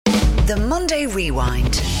The Monday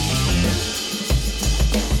Rewind.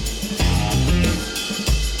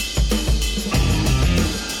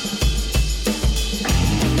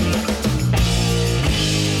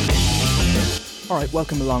 Alright,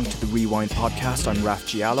 welcome along to the Rewind podcast. I'm Raf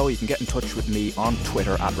Giallo. You can get in touch with me on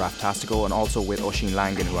Twitter at Raftastico and also with Oisín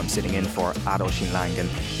Langan, who I'm sitting in for at Oisín Langan.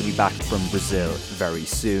 He'll be back from Brazil very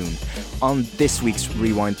soon. On this week's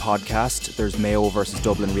Rewind podcast, there's Mayo versus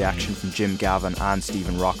Dublin reaction from Jim Gavin and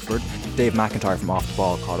Stephen Rochford. Dave McIntyre from Off the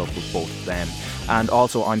Ball caught up with both of them. And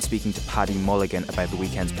also I'm speaking to Paddy Mulligan about the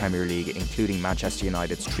weekend's Premier League, including Manchester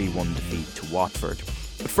United's 3-1 defeat to Watford.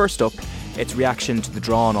 But first up, it's reaction to the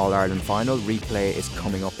drawn All-Ireland final. Replay is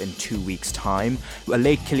coming up in 2 weeks' time. A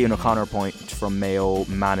late Cillian O'Connor point from Mayo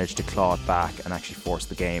managed to claw it back and actually force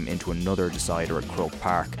the game into another decider at Croke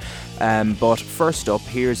Park. But first up,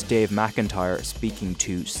 here's Dave McIntyre speaking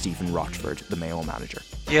to Stephen Rochford, the Mayo manager.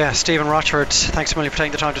 Yeah, Stephen Rochford, thanks a million for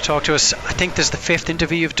taking the time to talk to us. I think this is the fifth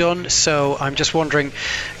interview you've done, so I'm just wondering,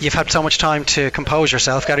 you've had so much time to compose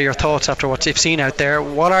yourself, gather your thoughts after what you've seen out there.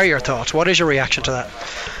 What are your thoughts? What is your reaction to that?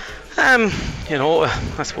 I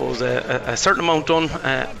suppose a certain amount done,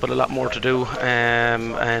 but a lot more to do,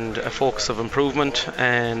 and a focus of improvement,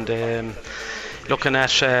 and looking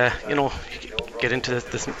at, get into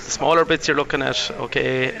the smaller bits. You're looking at,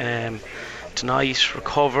 tonight,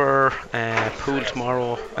 recover, pool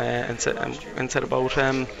tomorrow, and set about,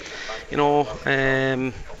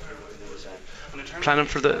 planning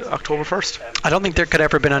for the October 1st. I don't think there could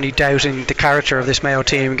ever been any doubt in the character of this Mayo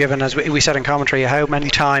team, given, as we said in commentary, how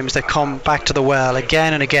many times they've come back to the well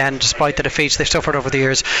again and again, despite the defeats they've suffered over the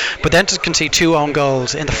years. But then to concede 2 own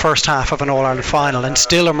goals in the first half of an All-Ireland final and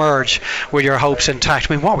still emerge with your hopes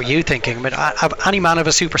intact. I mean, what were you thinking? I mean, any man of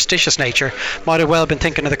a superstitious nature might have well been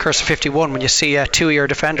thinking of the curse of 51 when you see 2 of your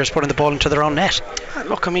defenders putting the ball into their own net.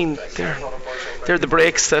 Look, I mean, they're the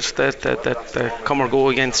breaks that come or go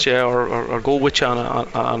against you or go with you on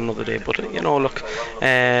another day. But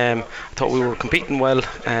I thought we were competing well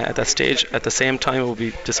at that stage. At the same time, we'll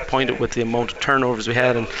be disappointed with the amount of turnovers we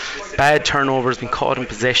had, and bad turnovers, being caught in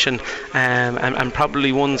possession, and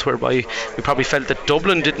probably ones whereby we probably felt that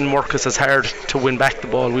Dublin didn't work us as hard to win back the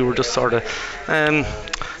ball. We were just sort of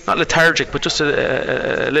not lethargic, but just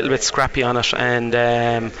a little bit scrappy on it,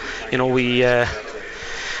 and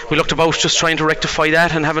we looked about just trying to rectify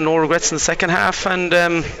that and having no regrets in the second half. And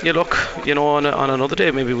on another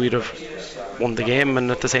day maybe we'd have won the game,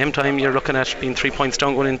 and at the same time you're looking at being 3 points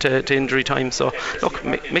down going into injury time. So look,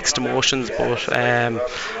 mixed emotions, but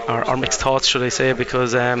or mixed thoughts, should I say,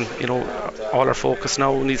 because all our focus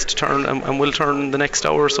now needs to turn and will turn the next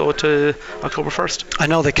hour or so to October 1st. I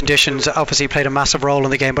know the conditions obviously played a massive role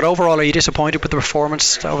in the game, but overall, are you disappointed with the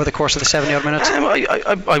performance over the course of the 70 odd minutes?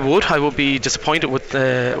 I would be disappointed with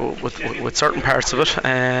certain parts of it.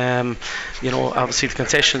 Obviously the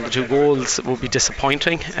concession of the 2 goals would be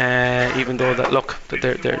disappointing, even though that, look, the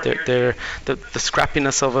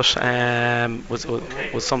scrappiness of it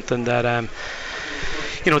was something that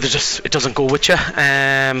it doesn't go with you,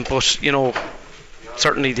 but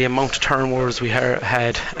certainly the amount of turnovers we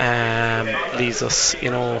had leaves us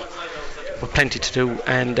with plenty to do,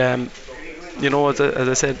 and as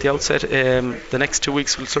I said at the outset, the next 2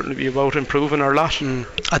 weeks will certainly be about improving our lot.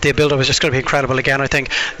 The build-up is just going to be incredible again, I think.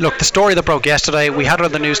 Look, the story that broke yesterday, we had it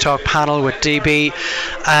on the News Talk panel with DB.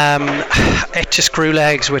 It just grew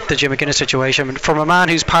legs with the Jim McGuinness situation. I mean, from a man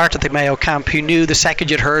who's part of the Mayo camp, who knew the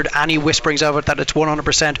second you'd heard any whisperings of it that it's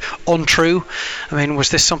 100% untrue. I mean, was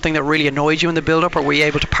this something that really annoyed you in the build-up, or were you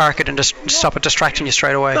able to park it and just stop it distracting you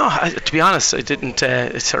straight away? No, to be honest, it didn't.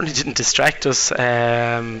 It certainly didn't distract us.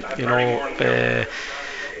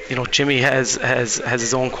 Jimmy has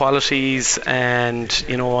his own qualities, and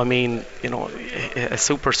a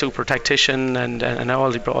super tactician, and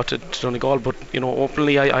all he brought to Donegal. But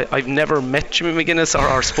openly, I've never met Jimmy McGuinness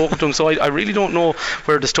or spoken to him, so I really don't know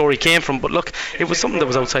where the story came from. But look, it was something that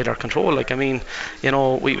was outside our control. Like, I mean,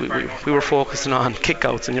 we were focusing on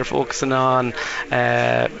kickouts, and you're focusing on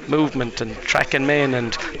movement and track and main,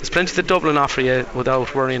 and there's plenty that Dublin offer you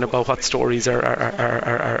without worrying about what stories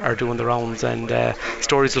are doing the rounds, and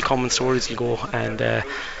stories will come and stories will go, and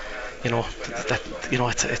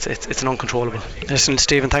it's an uncontrollable. Listen,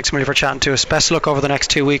 Stephen, thanks a million for chatting to us. Best of luck over the next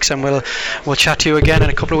 2 weeks, and we'll chat to you again in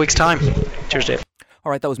a couple of weeks' time. Cheers, Dave.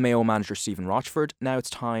 Alright, that was Mayo manager Stephen Rochford. Now it's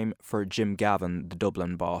time for Jim Gavin, the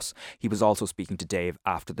Dublin boss. He was also speaking to Dave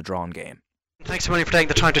after the drawn game. Thanks so much for taking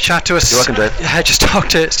the time to chat to us. You're welcome, Dave. I just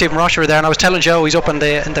talked to Stephen Rochford there, and I was telling Joe, he's up in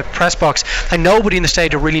the press box, and nobody in the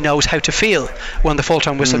stadium really knows how to feel when the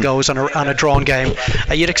full-time whistle goes on a drawn game.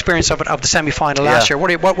 You'd experience of the semi-final last year.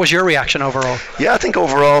 What was your reaction overall? Yeah, I think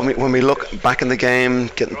overall, when we look back in the game,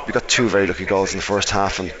 we got 2 very lucky goals in the first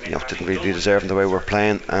half, and didn't really deserve them the way we were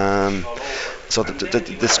playing. So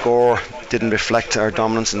the score didn't reflect our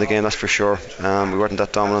dominance in the game, that's for sure. We weren't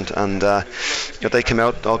that dominant, and they came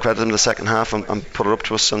out, all credit them in the second half, and put it up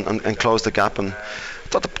to us and closed the gap. And I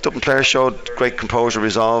thought the Dublin players showed great composure,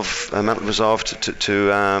 resolve, mental resolve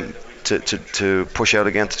to push out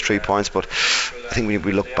again to 3 points. But I think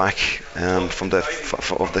we look back from the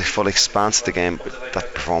full expanse of the game,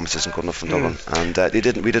 that performance isn't good enough from Dublin, and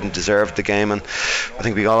we didn't deserve the game. And I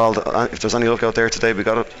think we got all if there's any luck out there today, we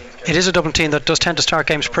got it. It is a Dublin team that does tend to start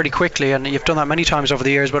games pretty quickly, and you've done that many times over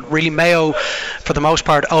the years, but really Mayo for the most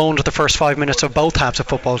part owned the first 5 minutes of both halves of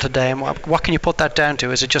football today. And what can you put that down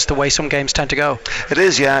to? Is it just the way some games tend to go? It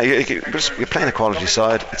is, yeah. You're playing a quality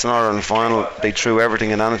side. It's an Ireland final. They threw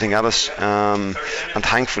everything and anything at us, and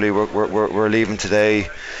thankfully we're leaving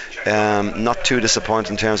today not too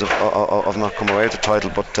disappointed in terms of not coming away with the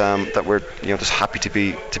title, but that we're just happy to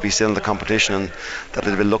be still in the competition, and that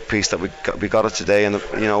little bit luck piece that we got it today. And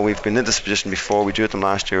we've been in this position before. We drew them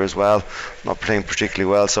last year as well, not playing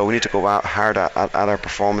particularly well, so we need to go out hard at our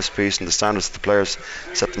performance piece and the standards that the players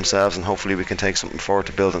set themselves, and hopefully we can take something forward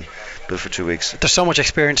to build for 2 weeks. There's so much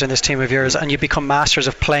experience in this team of yours, and you become masters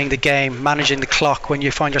of playing the game, managing the clock when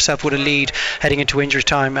you find yourself with a lead heading into injury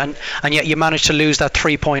time, and yet you managed to lose that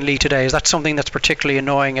 3-point lead today. Is that something that's particularly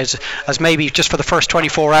annoying, as maybe just for the first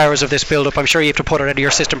 24 hours of this build-up? I'm sure you have to put it out of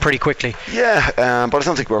your system pretty quickly. Yeah, but I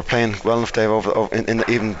don't think we were playing well enough, Dave,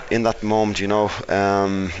 even in that moment. We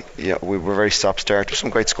were very stop-start. There were some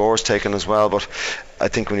great scores taken as well, but I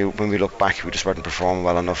think when we look back, we just weren't performing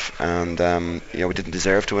well enough, and we didn't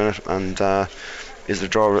deserve to win it. And is the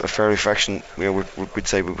draw a fair reflection? We'd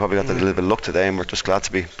say we probably got a little bit of luck today, and we're just glad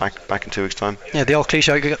to be back in 2 weeks' time. Yeah, the old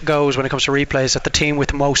cliche goes when it comes to replays that the team with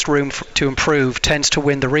the most room to improve tends to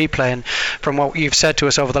win the replay. And from what you've said to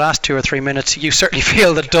us over the last 2 or 3 minutes, you certainly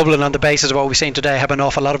feel that Dublin, on the basis of what we've seen today, have an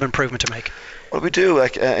awful lot of improvement to make. Well, we do.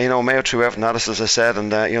 Mayo threw everything at us, as I said,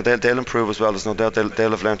 and they'll improve as well. There's no doubt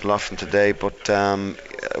they'll have learned a lot from today, but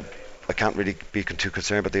I can't really be too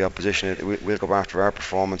concerned about the opposition. We'll go after our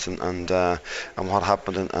performance and what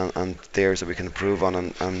happened and theirs that we can improve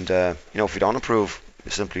on, and if we don't improve,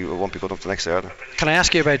 it won't be good enough the next day either. Can I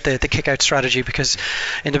ask you about the kick-out strategy? Because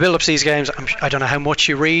in the build-up to these games, I don't know how much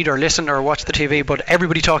you read or listen or watch the TV, but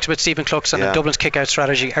everybody talks about Stephen Cluxton and Dublin's kick-out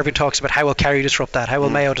strategy. Everyone talks about how will Kerry disrupt that, how will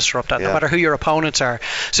Mayo disrupt that, no matter who your opponents are.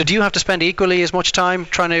 So do you have to spend equally as much time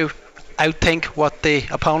trying to outthink what the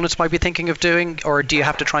opponents might be thinking of doing, or do you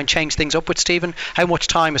have to try and change things up with Stephen? How much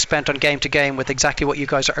time is spent on game to game with exactly what you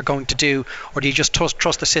guys are going to do, or do you just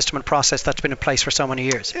trust the system and process that's been in place for so many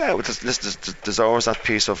years? Yeah, there's always that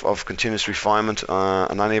piece of continuous refinement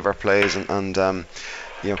on any of our plays, and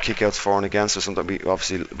kick-outs for and against is something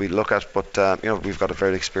we look at, but we've got a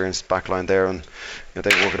very experienced backline there, and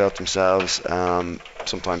they work it out themselves.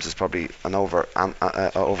 Sometimes it's probably an over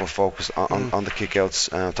focus on the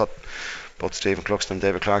kick-outs. I thought both Stephen Cluxton and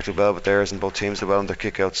David Clark did well with theirs, and both teams did well on their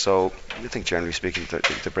kick-outs, so I think generally speaking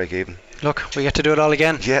they break even. Look, we get to do it all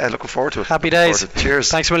again. Yeah, looking forward to it. Happy days. Cheers.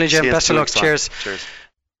 Thanks a million, Jim. Best of luck. Cheers.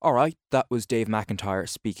 Alright, that was Dave McIntyre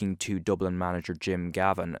speaking to Dublin manager Jim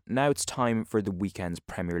Gavin. Now it's time for the weekend's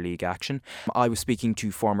Premier League action. I was speaking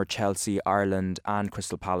to former Chelsea, Ireland and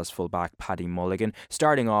Crystal Palace fullback Paddy Mulligan,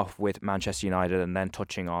 starting off with Manchester United and then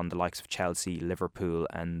touching on the likes of Chelsea, Liverpool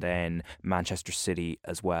and then Manchester City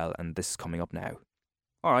as well, and this is coming up now.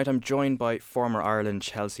 Alright, I'm joined by former Ireland,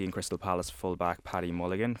 Chelsea and Crystal Palace fullback Paddy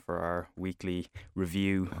Mulligan for our weekly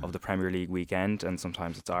review of the Premier League weekend, and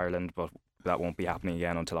sometimes it's Ireland, but that won't be happening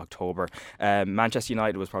again until October. Manchester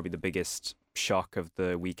United was probably the biggest shock of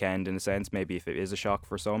the weekend in a sense. Maybe if it is a shock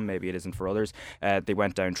for some, maybe it isn't for others. They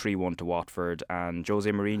went down 3-1 to Watford, and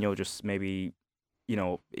Jose Mourinho just maybe,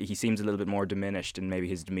 he seems a little bit more diminished in maybe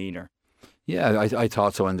his demeanour. Yeah, I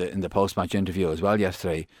thought so in the post-match interview as well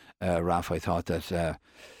yesterday, Raf. I thought that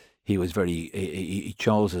he was he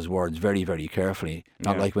chose his words very, very carefully.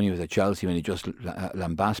 Not like when he was at Chelsea, when he just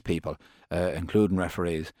lambasted people, including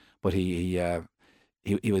referees. But he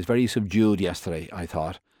was very subdued yesterday, I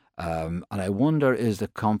thought. And I wonder, is the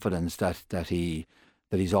confidence that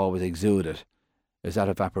he's always exuded, is that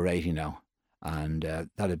evaporating now? And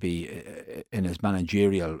that'd be in his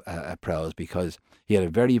managerial prowess, because he had a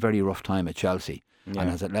very, very rough time at Chelsea, and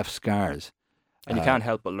has it left scars. And you can't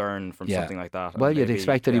help but learn from something like that. Well, you'd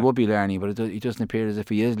expect that he would be learning, but it doesn't appear as if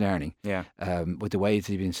he is learning. Yeah. With the way he's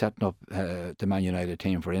been setting up the Man United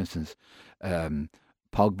team, for instance,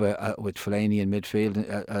 Pogba with Fellaini in midfield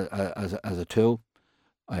as a two,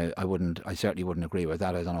 I certainly wouldn't agree with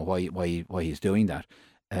that. I don't know why he's doing that.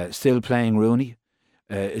 Still playing Rooney.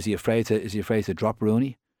 Is he afraid to drop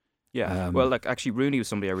Rooney? Yeah. Well, actually, Rooney was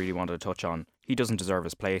somebody I really wanted to touch on. He doesn't deserve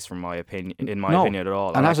his place, in my opinion, at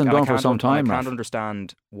all. And hasn't done for some time. I can't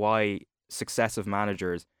understand why successive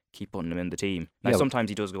managers keep putting him in the team. Now, sometimes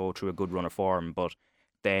he does go through a good run of form, but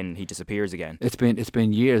then he disappears again. It's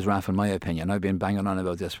been years, Raf, in my opinion. I've been banging on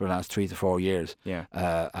about this for the last 3 to 4 years. Yeah.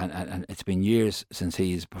 And it's been years since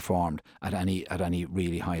he's performed at any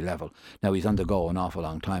really high level. Now, he's on the go an awful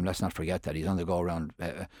long time. Let's not forget that. He's on the go around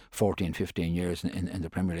 14, 15 years in the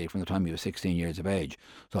Premier League from the time he was 16 years of age.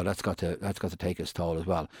 So that's got to take its toll as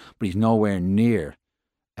well. But he's nowhere near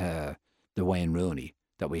the Wayne Rooney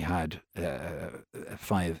that we had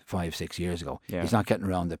 5-6 years ago. Yeah. He's not getting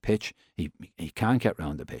around the pitch. He can't get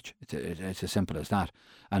around the pitch. It's as simple as that.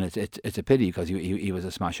 And it's a pity because he was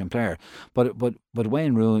a smashing player. But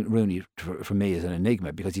Wayne Rooney for me is an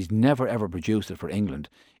enigma because he's never ever produced it for England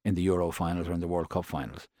in the Euro finals or in the World Cup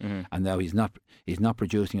finals. Mm-hmm. And now he's not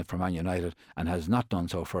producing it for Man United and has not done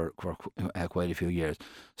so for quite a few years.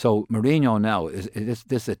 So Mourinho now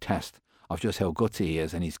is a test of just how gutsy he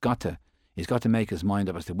is, and he's got to make his mind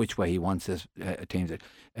up as to which way he wants this team to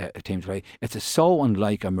play. It's so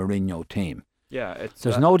unlike a Mourinho team. Yeah,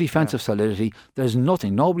 there's no defensive solidity. There's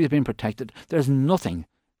nothing. Nobody's been protected. There's nothing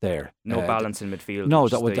there. No balance in midfield. No,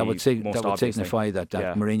 that would signify that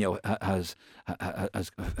Mourinho has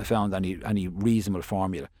found any reasonable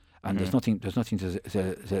formula. And there's nothing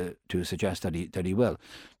to suggest that he will.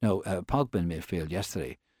 Now, Pogba in midfield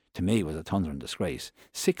yesterday, to me, was a thundering disgrace.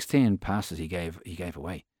 16 passes he gave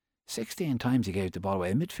away. 16 times he gave the ball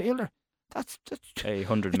away. A midfielder, that's a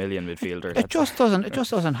 100 million midfielder. It just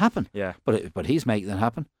doesn't happen. Yeah, but he's making it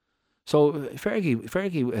happen. So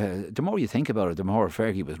Fergie, the more you think about it, the more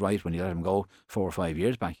Fergie was right when he let him go 4 or 5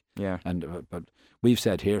 years back. Yeah, and but we've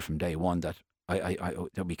said here from day one that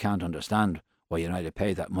that we can't understand why United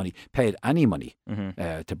paid any money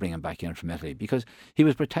to bring him back in from Italy, because he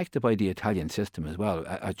was protected by the Italian system as well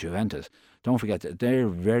at Juventus. Don't forget that they're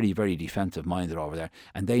very, very defensive minded over there,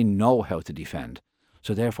 and they know how to defend.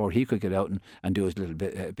 So therefore, he could get out and do his little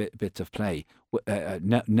bits of play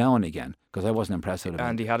now and again, because I wasn't impressed with him.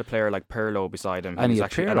 And he had a player like Pirlo beside him, and he's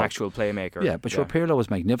actually an actual playmaker. Yeah, but sure, Pirlo was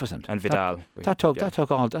magnificent. And Vidal. That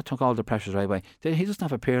took all the pressures right away. He doesn't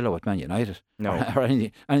have a Pirlo at Man United. No. Or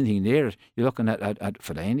anything near it. You're looking at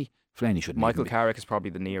Fellaini. Fellaini shouldn't. Michael Carrick is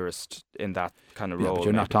probably the nearest in that kind of role. But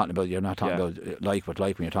you're not talking about like with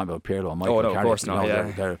like when you're talking about Pirlo and Michael Carrick. Of course not.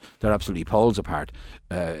 They're absolutely poles apart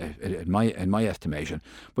in my estimation.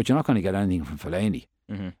 But you're not going to get anything from Fellaini.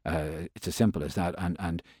 Mm-hmm. It's as simple as that.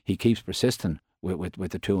 And he keeps persisting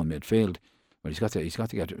with the two in midfield. Well, he's got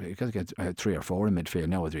to get 3 or 4 in midfield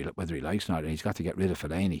now, whether he likes or not. And he's got to get rid of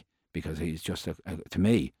Fellaini, because he's just to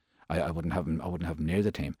me. I wouldn't have him near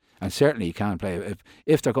the team, and certainly he can't play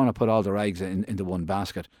if they're going to put all their eggs into one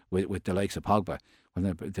basket with the likes of Pogba.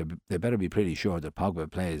 Well, they better be pretty sure that Pogba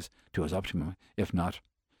plays to his optimum. If not,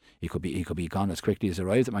 he could be gone as quickly as he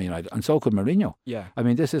arrived at Man United, and so could Mourinho. Yeah, I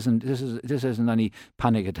mean this isn't any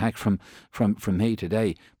panic attack from me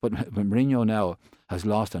today, but Mourinho now has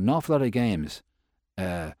lost an awful lot of games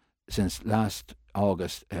since last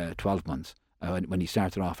August, 12 months when he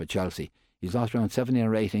started off at Chelsea. He's lost around 17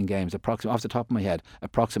 or 18 games, approximately, off the top of my head,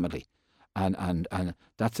 approximately, and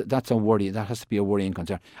that's a worry. That has to be a worrying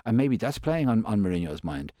concern, and maybe that's playing on Mourinho's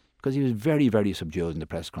mind, because he was very, very subdued in the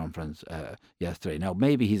press conference yesterday. Now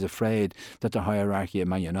maybe he's afraid that the hierarchy at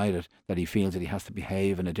Man United, that he feels that he has to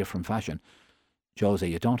behave in a different fashion. Jose,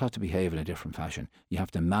 you don't have to behave in a different fashion. You have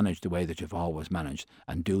to manage the way that you've always managed,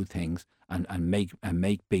 and do things and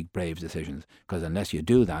make big, brave decisions. Because unless you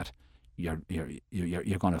do that,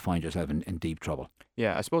 you're going to find yourself in deep trouble.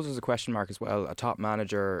 Yeah, I suppose there's a question mark as well. A top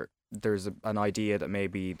manager, there's an idea that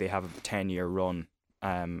maybe they have a 10-year run,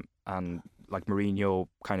 and like Mourinho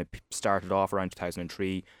kind of started off around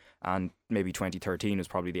 2003, and maybe 2013 was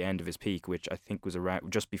probably the end of his peak, which I think was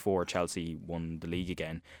around just before Chelsea won the league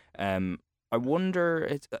again. I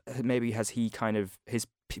wonder, maybe has he kind of, his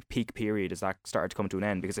peak period, has that started to come to an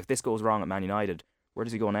end? Because if this goes wrong at Man United, where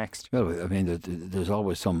does he go next? Well, I mean, there's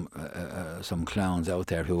always some clowns out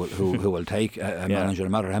there who will take a manager, no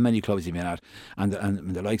matter how many clubs he's been at, and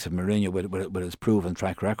the likes of Mourinho with his proven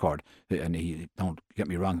track record. And he, don't get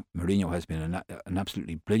me wrong, Mourinho has been an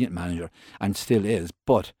absolutely brilliant manager and still is,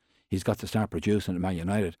 but He's got to start producing at Man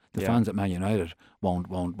United. The fans at Man United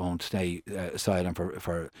won't stay silent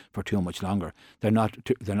for too much longer. They're not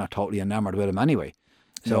totally enamoured with him anyway.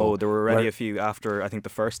 So there were already a few after I think the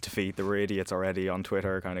first defeat. There were idiots already on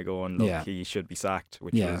Twitter kind of going, "Look, he should be sacked,"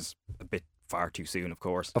 which was a bit far too soon, of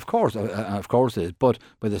course. Of course it is. But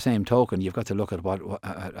by the same token, you've got to look at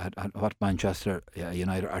what Manchester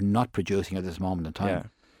United are not producing at this moment in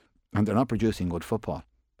time, and they're not producing good football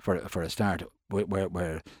for a start.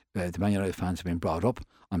 Where the Man United fans have been brought up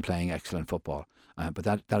on playing excellent football, but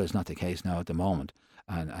that is not the case now at the moment.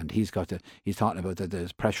 And he's talking about that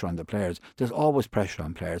there's pressure on the players. There's always pressure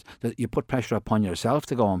on players. That you put pressure upon yourself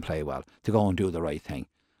to go and play well, to go and do the right thing.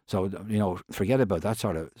 So forget about that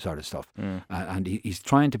sort of stuff. And he's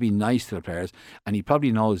trying to be nice to the players, and he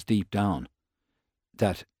probably knows deep down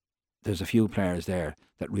that there's a few players there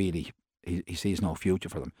that really he sees no future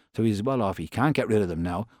for them. So he's well off. He can't get rid of them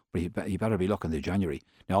now, but he better be looking to January.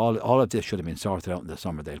 Now all of this should have been sorted out in the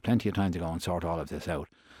summer. They had plenty of time to go and sort all of this out.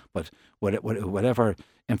 But whatever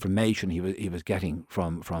information he was getting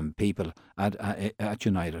from people at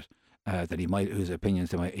United whose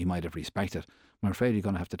opinions he might have respected, I'm afraid he's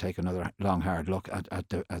going to have to take another long hard look at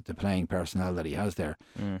the playing personnel that he has there,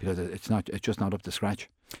 because it's just not up to scratch.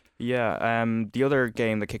 Yeah, the other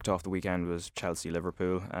game that kicked off the weekend was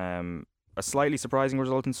Chelsea-Liverpool. A slightly surprising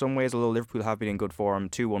result in some ways, although Liverpool have been in good form.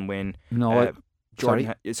 2-1 win.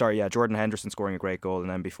 Jordan Henderson scoring a great goal, and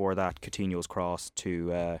then before that, Coutinho's cross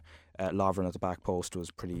to Lovren at the back post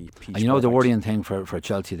was pretty peach. And the worrying thing for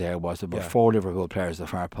Chelsea there was there were 4 Liverpool players at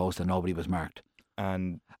the far post and nobody was marked.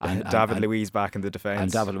 And David Luiz back in the defence.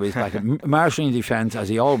 And David Luiz back marshalling defence as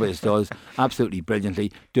he always does, absolutely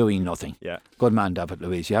brilliantly, doing nothing. Yeah, good man, David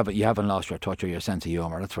Luiz. You haven't lost your touch or your sense of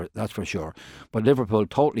humour. That's for sure. But Liverpool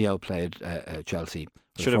totally outplayed Chelsea.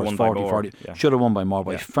 Should have won by more. Should have won by more.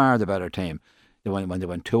 By far the better team. When they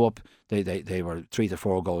went 2 up, they were 3 to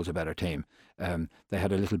 4 goals a better team. They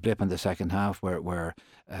had a little blip in the second half where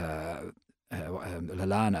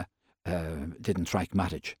Lallana didn't strike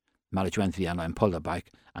Matic. Matic went to the end line, pulled it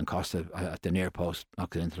back, and Costa at the near post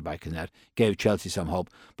knocked it into the back of the net. Gave Chelsea some hope,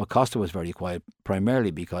 but Costa was very quiet, primarily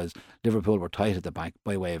because Liverpool were tight at the back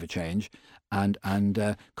by way of a change, and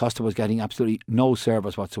Costa was getting absolutely no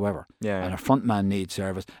service whatsoever. And a front man needs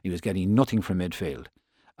service. He was getting nothing from midfield.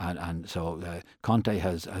 And so Conte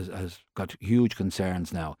has got huge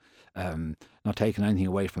concerns now. Not taking anything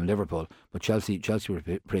away from Liverpool, but Chelsea were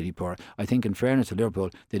pretty poor. I think, in fairness to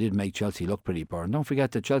Liverpool, they did make Chelsea look pretty poor. And don't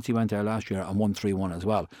forget that Chelsea went there last year and won 3-1 as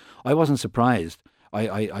well. I wasn't surprised.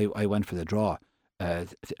 I went for the draw.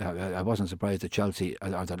 I wasn't surprised that Chelsea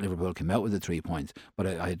or that Liverpool came out with the 3 points, but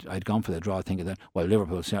I'd gone for the draw, thinking that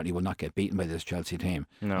Liverpool certainly will not get beaten by this Chelsea team.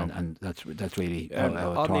 No, and that's really how it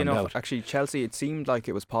oddly enough, out. Actually, Chelsea, it seemed like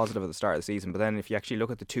it was positive at the start of the season, but then if you actually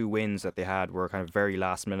look at the 2 wins that they had, were kind of very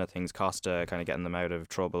last minute things. Costa kind of getting them out of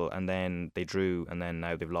trouble, and then they drew, and then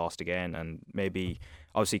now they've lost again, and maybe.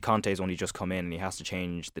 Obviously, Conte's only just come in and he has to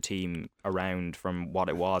change the team around from what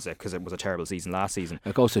it was, because it was a terrible season last season.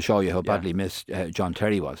 It goes to show you how badly missed John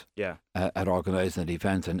Terry was. Yeah, at organising the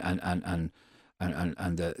defence and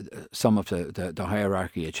some of the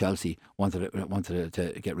hierarchy at Chelsea wanted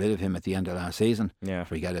to get rid of him at the end of last season. Yeah,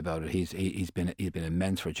 forget about it. He's been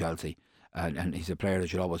immense for Chelsea. And he's a player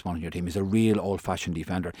that you'll always want on your team. He's a real old-fashioned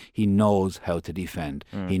defender. He knows how to defend.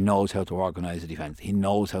 He knows how to organise the defence. He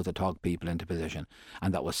knows how to talk people into position.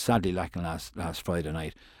 And that was sadly lacking last Friday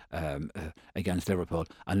night against Liverpool.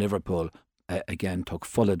 And Liverpool again took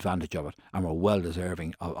full advantage of it and were well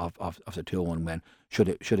deserving of the 2-1 win. Should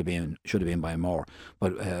have been by more.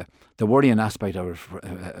 But the worrying aspect of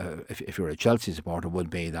it, if you're a Chelsea supporter, would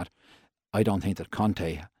be that I don't think that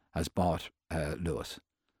Conte has bought Lewis.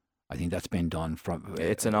 I think that's been done from.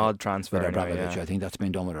 It's an odd transfer. With Abramovich. I think that's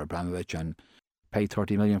been done with Abramovich, and paid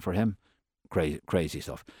 30 million for him. Crazy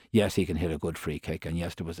stuff. Yes, he can hit a good free kick, and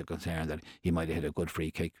yes, there was a concern that he might have hit a good free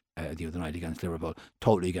kick the other night against Liverpool,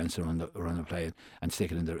 totally against the run of play, and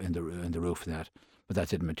stick it in the roof of that. But that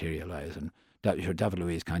didn't materialise, and David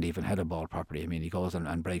Luiz can't even head a ball properly. I mean, he goes and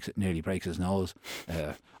nearly breaks his nose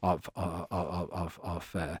off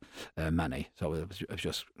Mane. So it was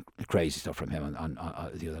just crazy stuff from him on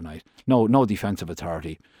the other night. No defensive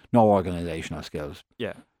authority, no organisational skills.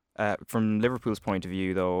 Yeah. From Liverpool's point of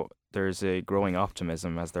view, though, there's a growing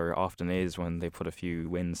optimism, as there often is when they put a few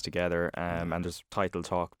wins together, and there's title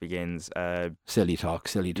talk begins. Silly talk.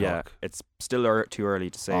 Yeah, it's still too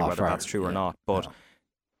early to say whether that's true or not, but. No.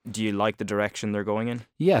 Do you like the direction they're going in?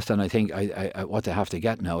 Yes, and I think what they have to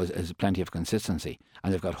get now is plenty of consistency.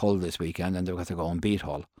 And they've got Hull this weekend, and they've got to go and beat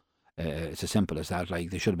Hull It's as simple as that. Like,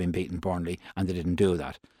 they should have been beating Burnley and they didn't do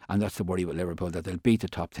that. And that's the worry with Liverpool, that they'll beat the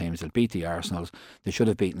top teams, they'll beat the Arsenals. They should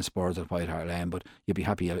have beaten Spurs at White Hart Lane, but you'd be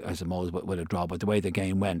happy as a Moles with a draw. But the way the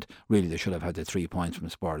game went, really they should have had the 3 points from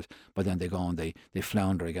Spurs. But then they go and they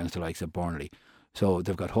flounder against the likes of Burnley. So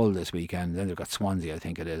they've got Hull this weekend, then they've got Swansea, I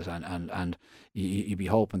think it is, and you'd be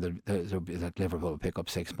hoping that Liverpool will pick up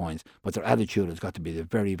 6 points. But their attitude has got to be the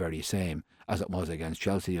very, very same as it was against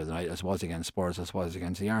Chelsea the other night, as it was against Spurs, as it was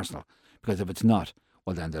against the Arsenal. Because if it's not,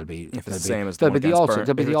 well then they'll be if it's the same as they'll be the also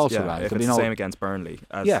round. If it's the same against Burnley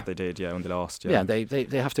as they did, when they lost. Yeah, they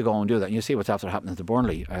have to go and do that. And you see what's after happening to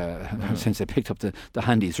Burnley since they picked up the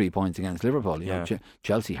handy 3 points against Liverpool. You know,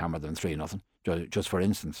 Chelsea hammered them 3-0. Just for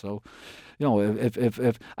instance. So, you know,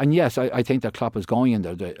 if and yes, I think that Klopp is going in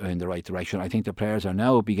the right direction. I think the players are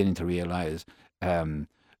now beginning to realise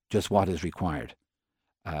just what is required,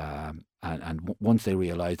 and once they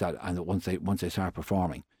realise that, and once they start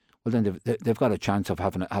performing, well, then they've got a chance of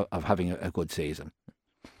having a good season.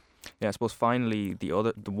 Yeah, I suppose finally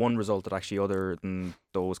the one result that actually, other than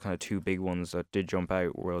those kind of two big ones that did jump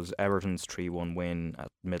out, was Everton's 3-1 win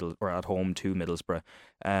at home to Middlesbrough.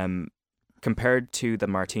 Compared to the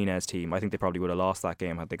Martinez team, I think they probably would have lost that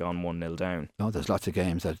game had they gone 1-0 down. No, there's lots of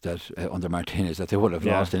games that under Martinez that they would have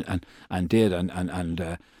lost and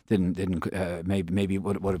didn't maybe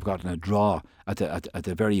would have gotten a draw at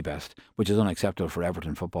the very best, which is unacceptable for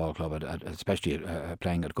Everton Football Club, especially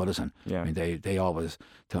playing at Goodison. Yeah. I mean, they always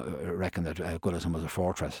reckon that Goodison was a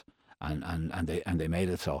fortress, and they made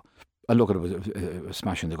it so. I look at it was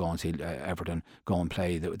smashing to go and see Everton go and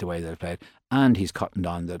play the way they played. And he's cottoned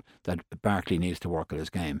on that Barkley needs to work at his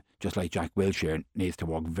game, just like Jack Wilshere needs to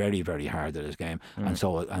work very, very hard at his game. And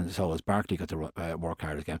so has Barkley got to work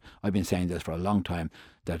hard at his game. I've been saying this for a long time,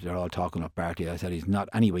 that they're all talking up Barkley. I said he's not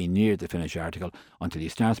anywhere near the finished article until he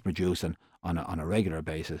starts producing on a regular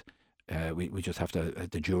basis. We just have to.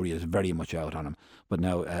 The jury is very much out on him. But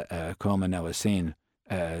now Koeman now has seen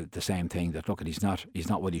the same thing, that look, he's not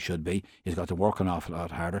what he should be. He's got to work an awful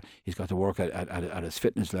lot harder. He's got to work at his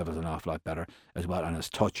fitness levels an awful lot better as well, and his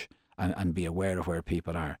touch, and be aware of where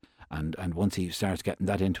people are. And once he starts getting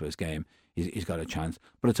that into his game, he's got a chance.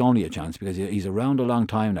 But it's only a chance because he's around a long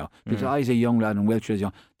time now. Because he's a young lad and Wiltshire is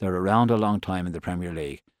young. They're around a long time in the Premier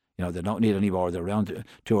League. You know, they don't need any more. They're around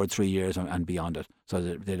 2 or 3 years and beyond it. So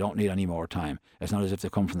they don't need any more time. It's not as if they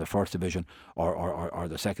come from the first division or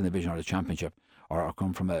the second division or the championship, or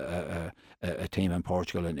come from a team in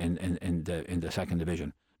Portugal in the second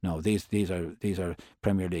division. No, these are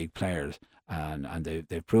Premier League players, and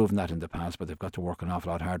they've proven that in the past, but they've got to work an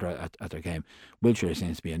awful lot harder at their game. Wiltshire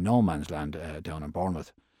seems to be in no man's land down in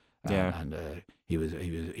Bournemouth, and he was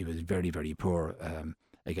very, very poor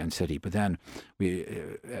against City. But then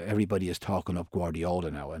everybody is talking up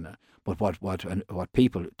Guardiola now, but what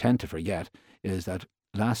people tend to forget is that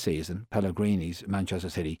last season Pellegrini's Manchester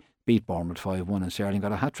City beat Bournemouth 5-1 and Sterling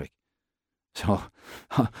got a hat-trick. So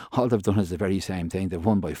all they've done is the very same thing. They've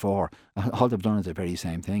won by 4. All they've done is the very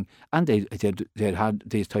same thing. And they'd had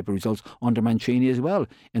these type of results under Mancini as well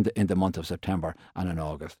in the month of September and in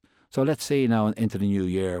August. So let's see now into the new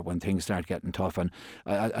year when things start getting tough. And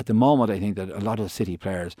at the moment, I think that a lot of City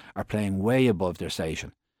players are playing way above their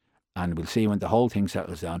station. And we'll see when the whole thing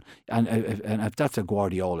settles down. And if that's a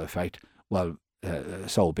Guardiola effect, well,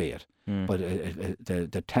 so be it. But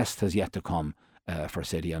the test has yet to come for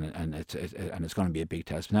City, and it's going to be a big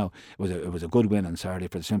test. Now, it was a good win on Saturday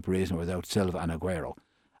for the simple reason without Silva and Aguero.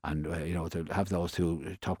 And to have those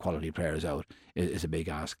two top quality players out is a big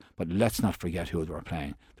ask. But let's not forget who they were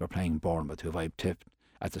playing. They were playing Bournemouth, who I tipped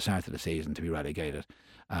at the start of the season to be relegated.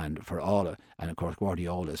 And of course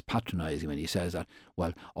Guardiola is patronising when he says that,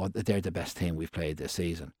 well, they're the best team we've played this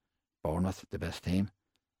season. Bournemouth, the best team.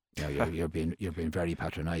 You're being very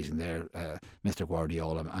patronising there, Mr.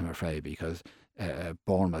 Guardiola, I'm afraid, because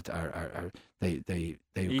Bournemouth they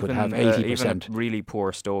could have 80%. Even really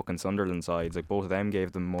poor Stoke and Sunderland sides, like both of them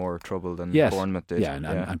gave them more trouble than Bournemouth did. Yeah,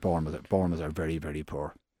 and Bournemouth are very, very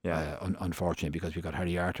poor. Yeah, unfortunately, because we've got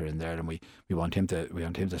Harry Arter in there, and we want him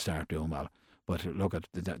to start doing well. But look at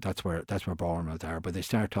that's where Bournemouth are. But they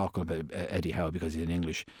start talking about Eddie Howe because he's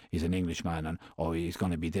an Englishman, and he's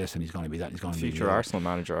going to be this and he's going to be that. He's going to be future Arsenal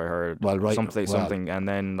manager. I heard something, and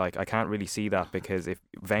then I can't really see that, because if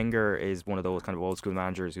Wenger is one of those kind of old school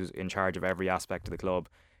managers who's in charge of every aspect of the club.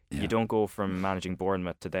 Yeah. You don't go from managing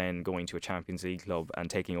Bournemouth to then going to a Champions League club and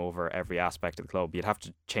taking over every aspect of the club. You'd have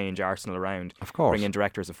to change Arsenal around, of course, bring in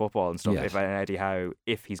directors of football and stuff. Yes. If Eddie Howe,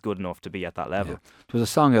 if he's good enough to be at that level. Yeah. There was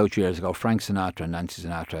a song out years ago, Frank Sinatra and Nancy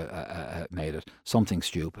Sinatra made it, Something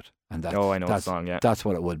Stupid. And that, I know the song. Yeah, that's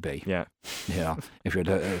what it would be. Yeah, you know,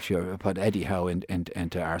 if you put Eddie Howe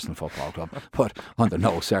into Arsenal Football Club, but under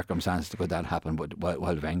no circumstances could that happen. But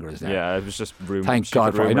while Wenger is there, yeah, it was just rumours.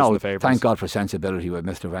 Thank God for sensibility with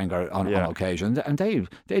Mr. Wenger on occasion, and they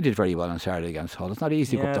did very well on Saturday against Hull. It's not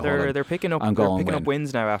easy to go up to Hull. They're picking up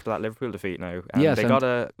wins now after that Liverpool defeat now. And yes, they got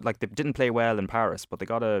they didn't play well in Paris, but they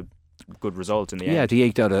got a good result in the end. Yeah, they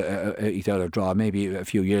eked out a draw. Maybe a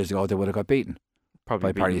few years ago they would have got beaten.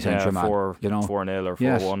 Probably by Paris Saint-Germain, 4-0 or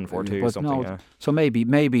 4-1, 4-2, something. Yeah. So maybe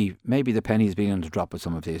the penny's beginning to drop with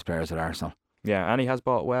some of these players at Arsenal. Yeah, and he has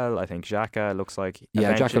bought well. I think Xhaka looks like.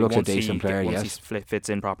 Yeah, Xhaka looks a decent player. Once he fits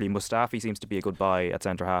in properly, Mustafi seems to be a good buy at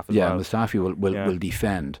centre half as well. Yeah, Mustafi will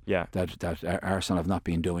defend. Yeah. that Arsenal have not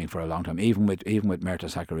been doing for a long time. Even with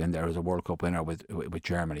Mertesacker in there as a World Cup winner with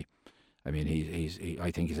Germany. I mean,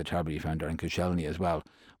 I think he's a terrible defender, and Koscielny as well.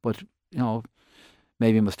 But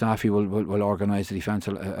maybe Mustafi will organise the defence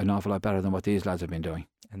an awful lot better than what these lads have been doing.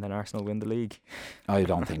 And then Arsenal win the league. I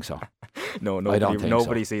don't think so.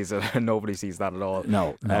 Nobody sees it. Nobody sees that at all.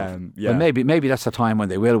 No. But maybe that's the time when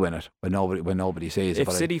they will win it, when nobody sees it.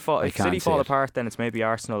 If City fall apart, then it's maybe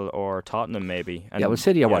Arsenal or Tottenham, maybe. And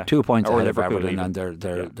City are 2 points ahead of Everton, even. and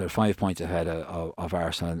they're 5 points ahead of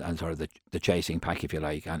Arsenal and sort of the chasing pack, if you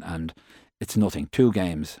like, and it's nothing. 2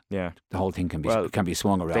 games. Yeah. The whole thing can be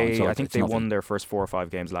swung around. I think they won their first 4 or 5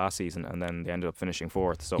 games last season, and then they ended up finishing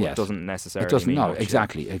 4th. So it doesn't necessarily mean much.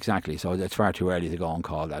 Exactly. So it's far too early to go and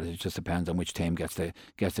call that. It just depends on which team gets the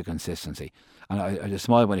consistency. And I just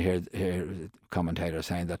smile when I hear commentators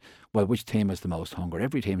saying that, well, which team has the most hunger?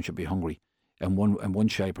 Every team should be hungry in one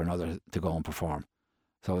shape or another to go and perform.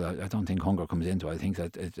 So I don't think hunger comes into it. I think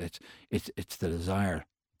that it's the desire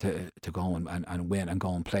to go and win and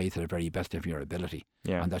go and play to the very best of your ability.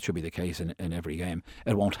 Yeah. And that should be the case in every game.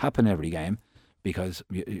 It won't happen every game because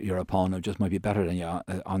your opponent just might be better than you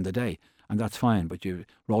on the day. And that's fine, but you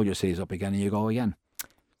roll your sleeves up again and you go again.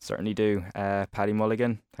 Certainly do. Paddy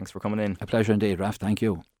Mulligan, thanks for coming in. A pleasure indeed, Raf. Thank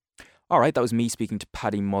you. Alright, that was me speaking to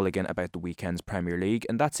Paddy Mulligan about the weekend's Premier League.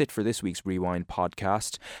 And that's it for this week's Rewind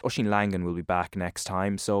podcast. Oisín Langan will be back next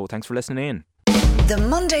time, so thanks for listening in. The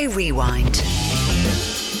Monday Rewind.